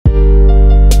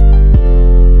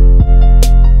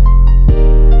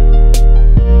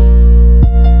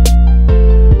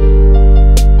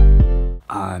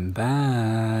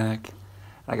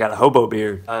I got a hobo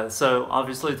beard. So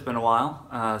obviously it's been a while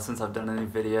since I've done any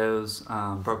videos.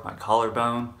 Broke my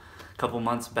collarbone a couple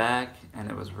months back and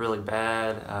it was really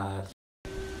bad.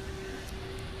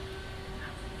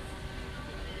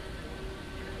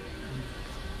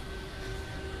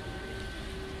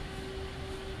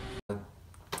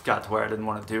 Got to where I didn't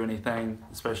want to do anything,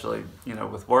 especially, you know,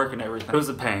 with work and everything. It was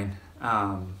a pain.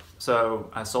 So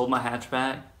I sold my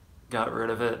hatchback, got rid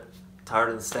of it,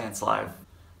 tired of the stance life.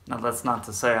 Now that's not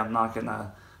to say I'm not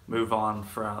gonna move on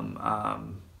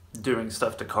from doing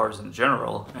stuff to cars in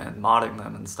general and modding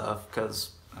them and stuff,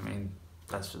 because I mean,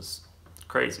 that's just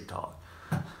crazy talk.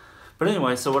 But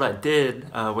anyway, so what I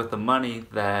did with the money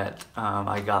that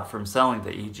I got from selling the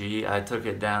EG, I took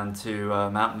it down to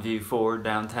Mountain View Ford,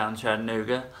 downtown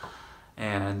Chattanooga,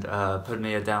 and put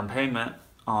me a down payment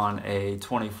on a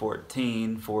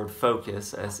 2014 Ford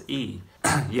Focus SE.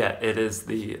 Yeah, it is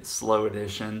the slow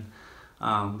edition,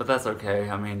 but that's okay.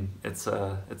 I mean, it's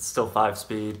still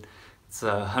 5-speed. It's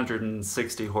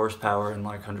 160 horsepower and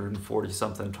like 140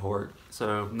 something torque,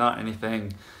 so not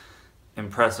anything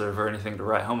impressive or anything to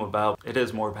write home about. It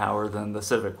is more power than the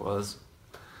Civic was.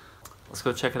 Let's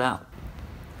go check it out.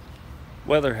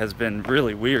 Weather has been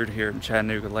really weird here in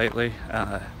Chattanooga lately.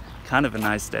 Kind of a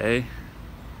nice day.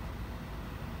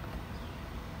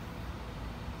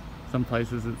 Some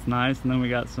places it's nice, and then we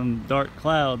got some dark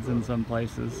clouds in some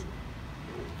places.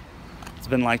 It's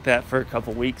been like that for a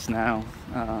couple weeks now.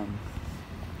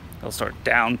 It'll start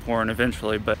downpouring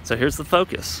eventually, but so here's the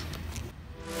Focus.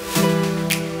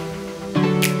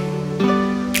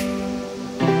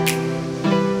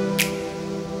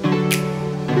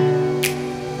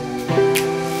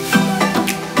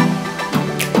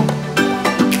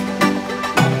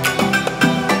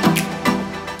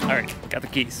 Got the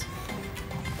keys.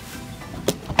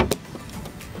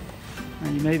 Now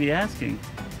you may be asking,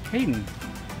 Hayden,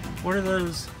 what are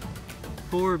those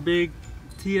 4 big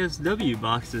TSW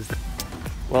boxes?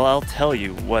 Well, I'll tell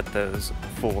you what those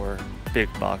 4 big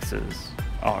boxes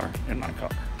are in my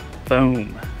car.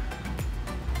 Boom.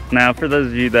 Now, for those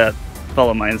of you that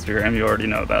follow my Instagram, you already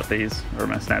know about these, or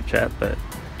my Snapchat, but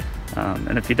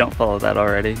and if you don't follow that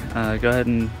already, go ahead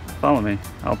and follow me.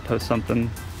 I'll post something,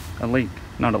 a link.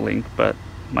 Not a link, but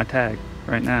my tag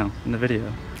right now in the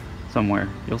video somewhere.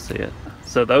 You'll see it.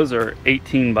 So those are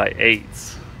 18 by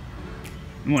 8s.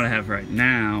 And what I have right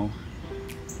now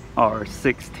are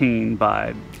 16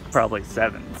 by probably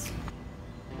 7s.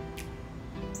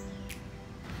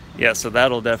 Yeah, so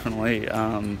that'll definitely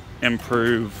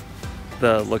improve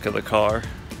the look of the car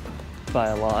by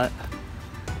a lot.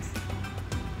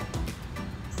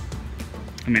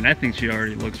 I mean, I think she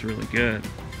already looks really good,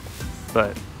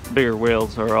 but bigger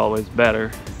wheels are always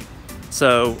better.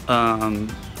 So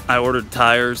I ordered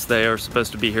tires. They are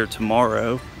supposed to be here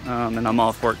tomorrow, and I'm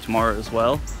off work tomorrow as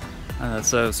well.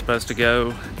 So supposed to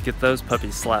go get those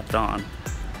puppies slapped on.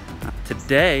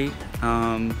 Today,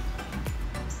 I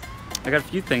got a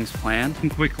few things planned. One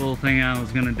quick little thing I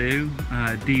was gonna do,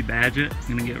 debadge it.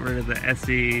 I'm gonna get rid of the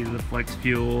SE, the Flex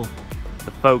Fuel,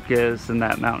 the Focus, and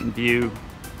that Mountain View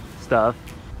stuff.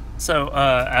 So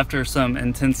after some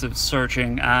intensive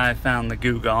searching, I found the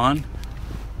Goo Gone.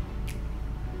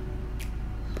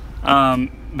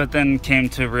 But then came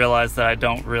to realize that I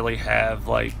don't really have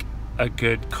like a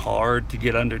good card to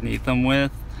get underneath them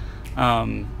with,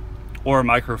 or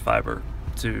microfiber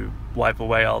to wipe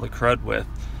away all the crud with.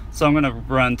 So I'm gonna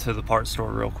run to the parts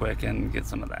store real quick and get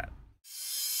some of that.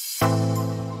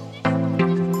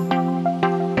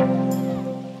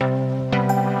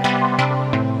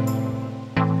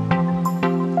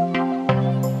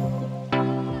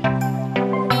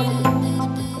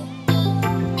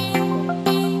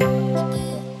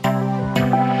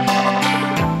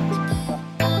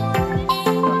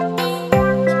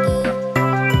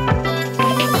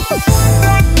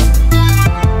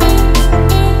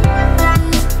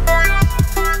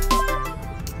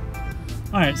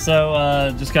 Alright,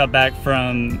 so just got back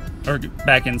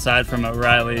back inside from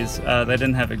O'Reilly's. They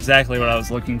didn't have exactly what I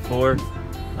was looking for.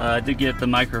 I did get the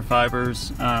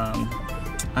microfibers.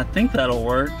 I think that'll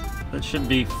work. That should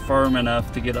be firm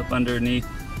enough to get up underneath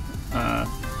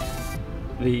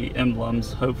the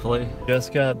emblems, hopefully.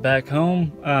 Just got back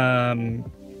home.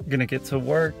 Gonna get to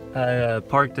work. I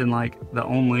parked in like the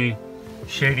only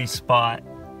shady spot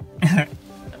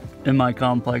in my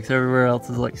complex. Everywhere else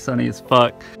is like sunny as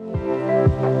fuck.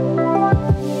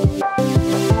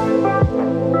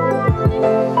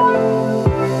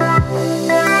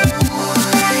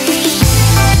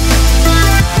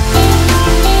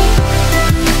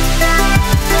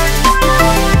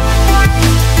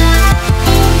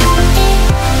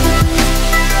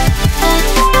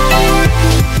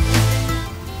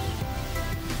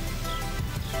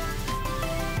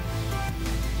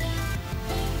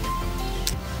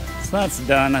 So that's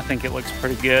done. I think it looks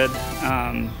pretty good.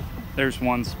 There's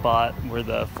one spot where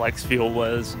the flex fuel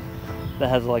was that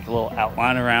has like a little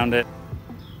outline around it.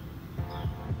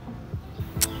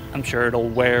 I'm sure it'll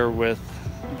wear with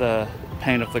the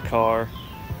paint of the car.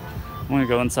 I'm gonna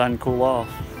go inside and cool off.